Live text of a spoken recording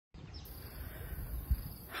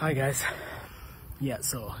Hi guys. Yeah,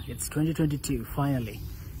 so it's 2022 finally,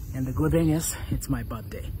 and the good thing is it's my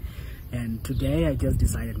birthday, and today I just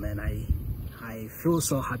decided, man, I feel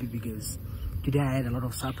so happy because today I had a lot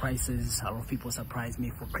of surprises. A lot of people surprised me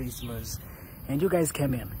for Christmas, and you guys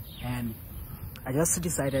came in, and I just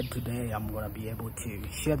decided today I'm gonna be able to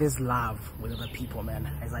share this love with other people, man.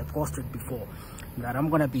 As I posted before, that I'm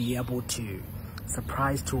gonna be able to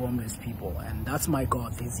surprise 2 homeless people, and that's my goal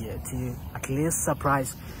this year, to at least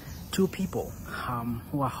surprise 2 people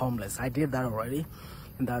who are homeless. I did that already,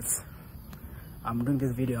 and I'm doing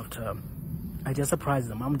this video after I just surprised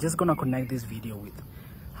them. I'm just gonna connect this video with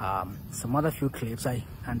some other few clips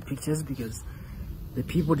and pictures, because the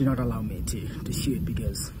people did not allow me to shoot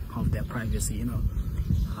because of their privacy, you know.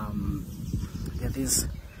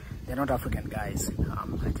 They're not African guys.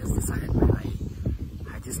 I just decided, man,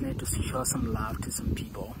 I just need to show some love to some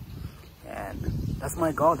people, and that's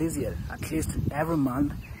my goal this year. At least every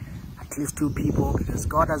month, at least 2 people, because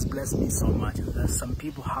God has blessed me so much. There's some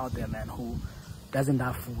people out there, man, who doesn't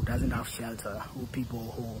have food, doesn't have shelter, who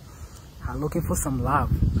people who are looking for some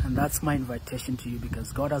love, and that's my invitation to you,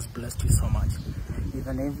 because God has blessed you so much.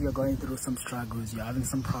 Even if you're going through some struggles, you're having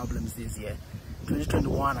some problems this year,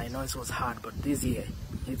 2021, I know it was hard, but this year,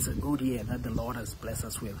 it's a good year that the Lord has blessed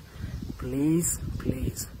us with. Please,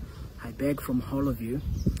 I beg from all of you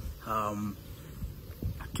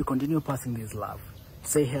to continue passing this love.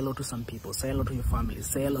 Say hello to some people, say hello to your family,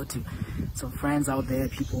 say hello to some friends out there,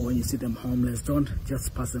 people when you see them homeless. Don't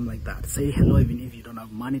just pass them like that. Say hello even if you don't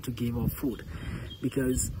have money to give or food,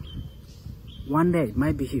 because one day it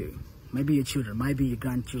might be you, maybe your children, might be your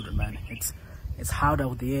grandchildren, man. It's hard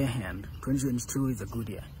out there, and 2022 is a good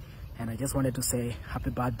year. And I just wanted to say happy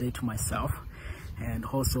birthday to myself, and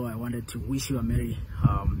also I wanted to wish you a merry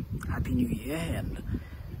happy new year, and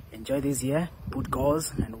enjoy this year, put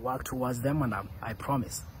goals and work towards them, and I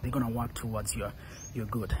promise they're gonna work towards your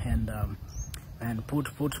good, and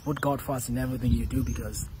put God first in everything you do,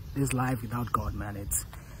 because this life without God, man, it's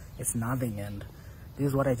nothing. And this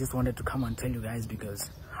is what I just wanted to come and tell you guys, because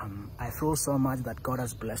I feel so much that God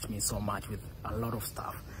has blessed me so much with a lot of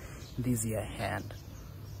stuff this year, and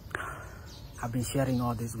I've been sharing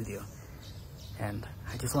all this with you, and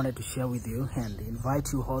I just wanted to share with you and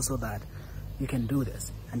invite you also that you can do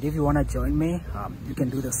this. And if you want to join me, you can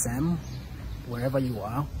do the same wherever you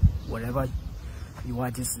are, wherever you are.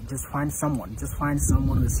 Just find someone,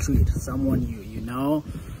 on the street, someone you know,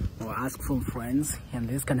 or ask from friends, and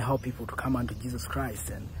this can help people to come unto Jesus Christ,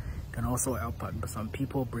 and can also help some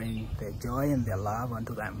people bring their joy and their love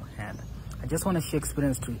unto them. And I just want to share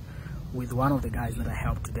experience with one of the guys that I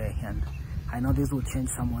helped today, and I know this will change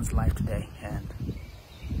someone's life today. And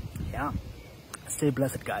yeah, stay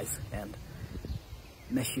blessed, guys, and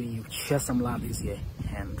make sure you share some love this year,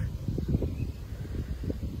 and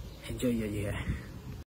enjoy your year.